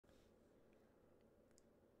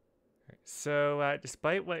So,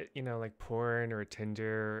 despite what, like porn or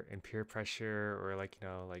Tinder and peer pressure or like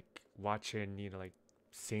watching, like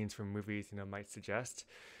scenes from movies, might suggest,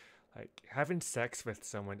 like having sex with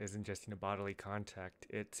someone isn't just, bodily contact.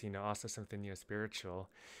 It's, also something, spiritual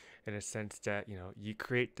in a sense that, you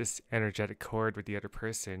create this energetic cord with the other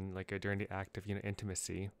person, like during the act of,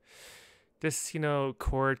 intimacy. This,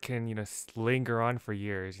 cord can, linger on for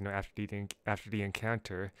years, after the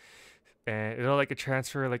encounter, and it'll like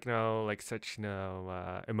transfer like like such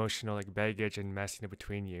emotional like baggage and mess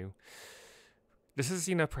between you. This is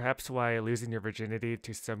perhaps why losing your virginity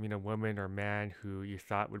to some woman or man who you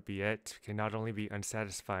thought would be it can not only be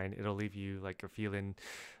unsatisfying, it'll leave you like a feeling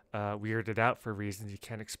weirded out for reasons you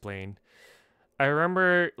can't explain. I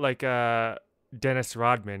remember Dennis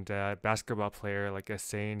Rodman, the basketball player,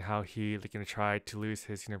 saying how he tried to lose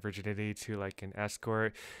his virginity to like an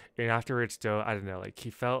escort, and afterwards though I don't know, like he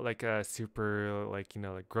felt like super like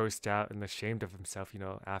like grossed out and ashamed of himself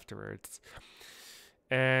afterwards.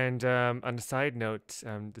 And on a side note,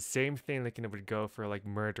 the same thing would go for like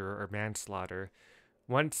murder or manslaughter.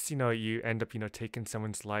 Once you end up taking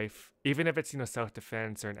someone's life, even if it's self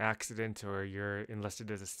defense or an accident or you're enlisted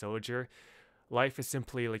as a soldier, life is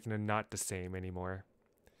simply not the same anymore.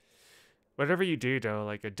 Whatever you do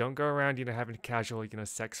though, don't go around having casual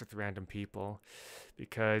sex with random people,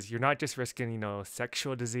 because you're not just risking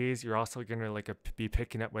sexual disease, you're also gonna be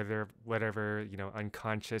picking up whatever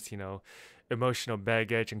unconscious emotional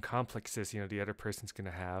baggage and complexes the other person's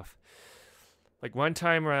gonna have. Like one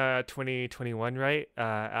time, 2021, right?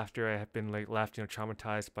 After I had been like left,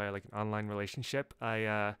 traumatized by like an online relationship,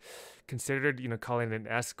 I considered, calling an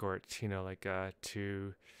escort,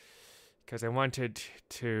 to, because I wanted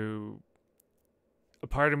to, a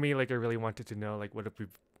part of me, like, I really wanted to know, like, what it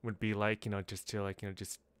would be like, just to, like,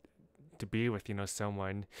 just to be with,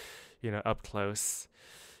 someone, up close.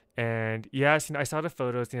 And yes, I saw the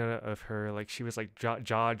photos, of her, like, she was like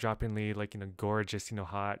jaw droppingly, like, gorgeous,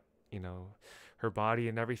 hot, you know, her body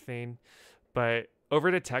and everything. But over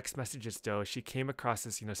the text messages, though, she came across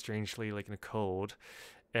as, strangely, like, cold.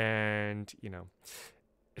 And,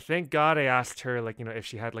 thank God I asked her, like, if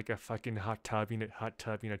she had, like, a fucking hot tub,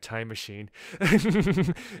 time machine.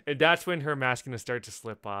 And that's when her mask, started to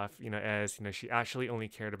slip off, as, she actually only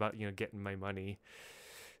cared about, getting my money.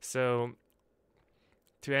 So,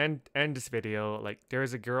 to end this video, like there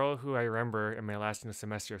was a girl who I remember in my last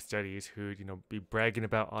semester of studies who'd be bragging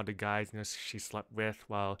about all the guys she slept with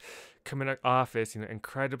while coming out of office,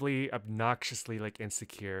 incredibly obnoxiously like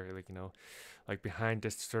insecure, like like behind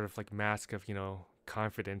this sort of like mask of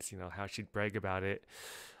confidence, how she'd brag about it.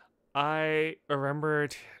 I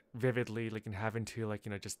remembered vividly like in having to like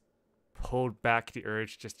just hold back the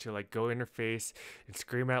urge just to like go in her face and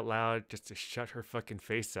scream out loud just to shut her fucking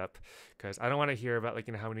face up, because I don't want to hear about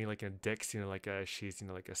like how many like dicks she's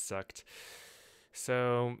sucked.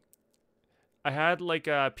 So I had like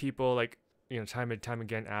people like time and time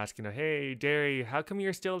again ask, hey Derry, how come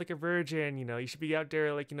you're still like a virgin? You should be out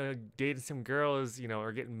there like dating some girls,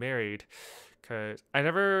 or getting married. Because I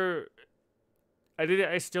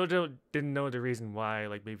still didn't know the reason why,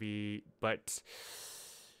 like maybe, but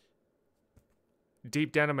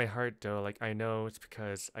deep down in my heart though, like I know it's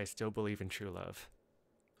because I still believe in true love.